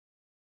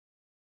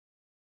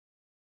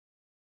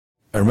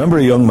I remember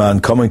a young man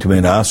coming to me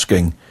and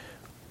asking,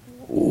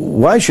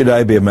 why should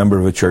I be a member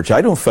of a church?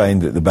 I don't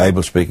find that the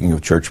Bible speaking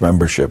of church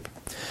membership.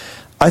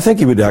 I think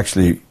he would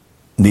actually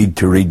need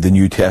to read the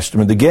New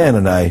Testament again,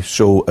 and I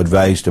so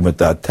advised him at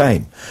that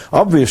time.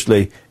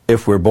 Obviously,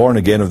 if we're born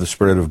again of the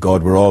Spirit of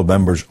God, we're all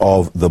members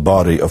of the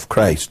body of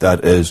Christ.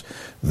 That is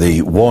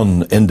the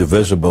one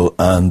indivisible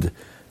and,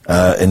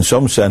 in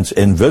some sense,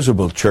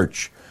 invisible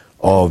church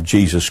of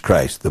Jesus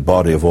Christ, the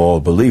body of all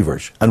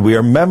believers. And we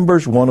are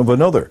members one of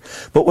another.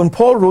 But when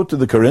Paul wrote to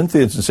the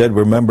Corinthians and said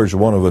we're members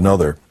one of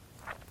another,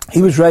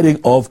 he was writing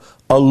of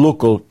a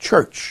local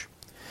church.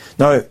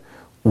 Now,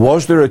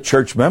 was there a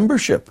church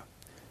membership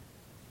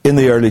in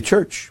the early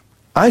church?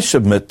 I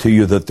submit to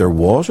you that there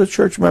was a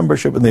church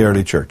membership in the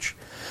early church.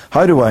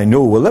 How do I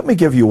know? Well, let me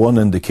give you one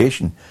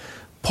indication.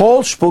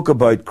 Paul spoke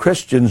about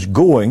Christians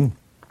going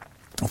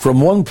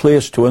from one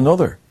place to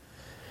another,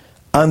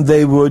 and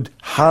they would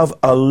have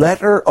a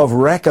letter of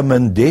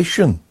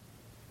recommendation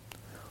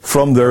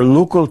from their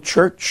local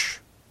church.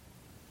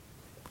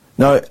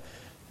 Now,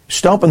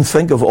 stop and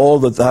think of all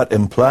that that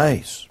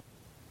implies.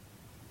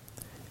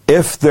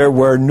 If there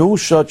were no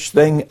such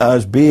thing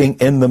as being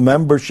in the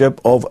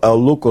membership of a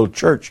local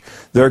church,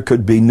 there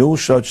could be no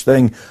such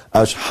thing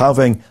as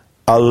having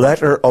a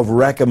letter of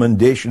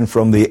recommendation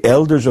from the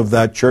elders of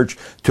that church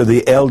to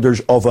the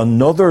elders of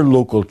another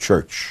local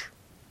church.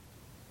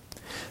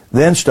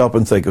 Then stop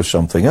and think of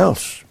something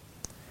else.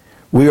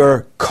 We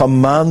are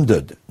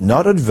commanded,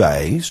 not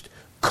advised,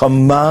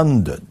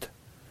 commanded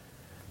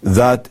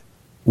that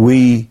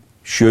we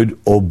should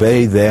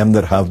obey them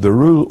that have the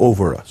rule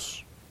over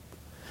us.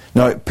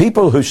 Now,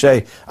 people who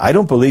say, I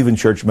don't believe in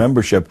church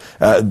membership,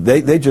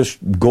 they just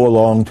go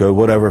along to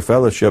whatever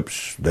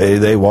fellowships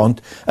they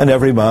want, and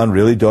every man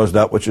really does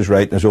that which is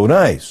right in his own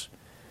eyes.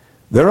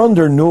 They're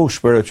under no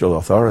spiritual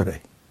authority.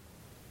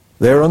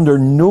 They're under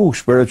no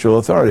spiritual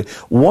authority.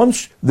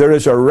 Once there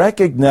is a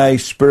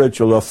recognized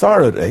spiritual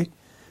authority,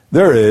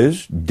 there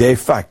is, de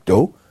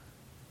facto,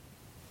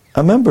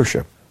 a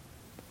membership.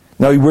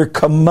 Now, we're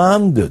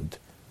commanded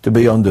to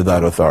be under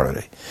that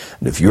authority.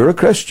 And if you're a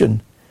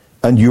Christian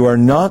and you are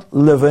not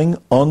living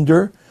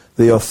under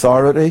the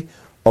authority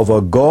of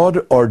a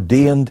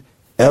God-ordained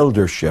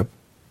eldership,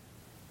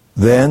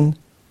 then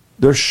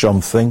there's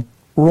something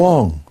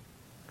wrong.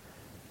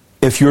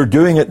 If you're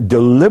doing it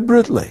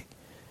deliberately,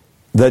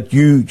 that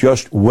you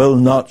just will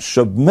not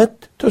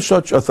submit to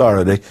such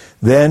authority,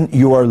 then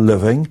you are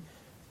living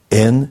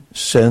in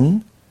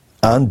sin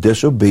and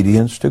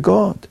disobedience to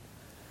God.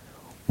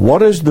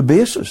 What is the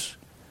basis?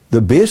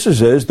 The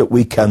basis is that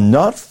we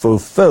cannot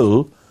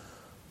fulfill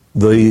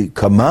the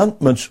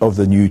commandments of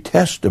the New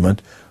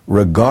Testament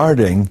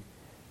regarding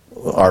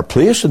our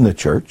place in the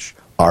church,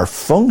 our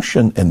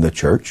function in the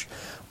church,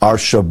 our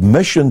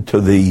submission to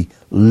the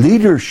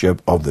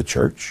leadership of the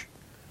church.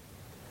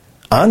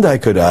 And I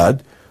could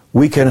add,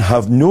 we can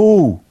have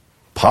no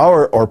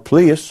power or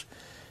place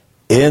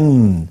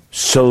in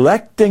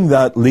selecting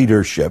that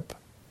leadership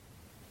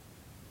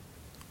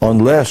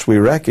unless we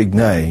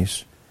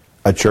recognize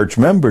a church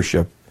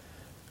membership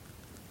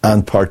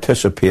and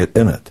participate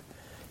in it.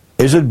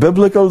 Is it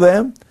biblical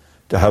then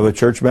to have a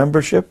church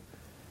membership?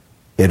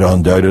 It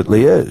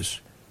undoubtedly is.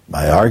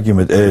 My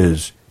argument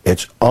is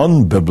it's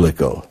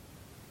unbiblical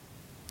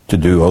to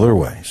do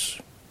otherwise.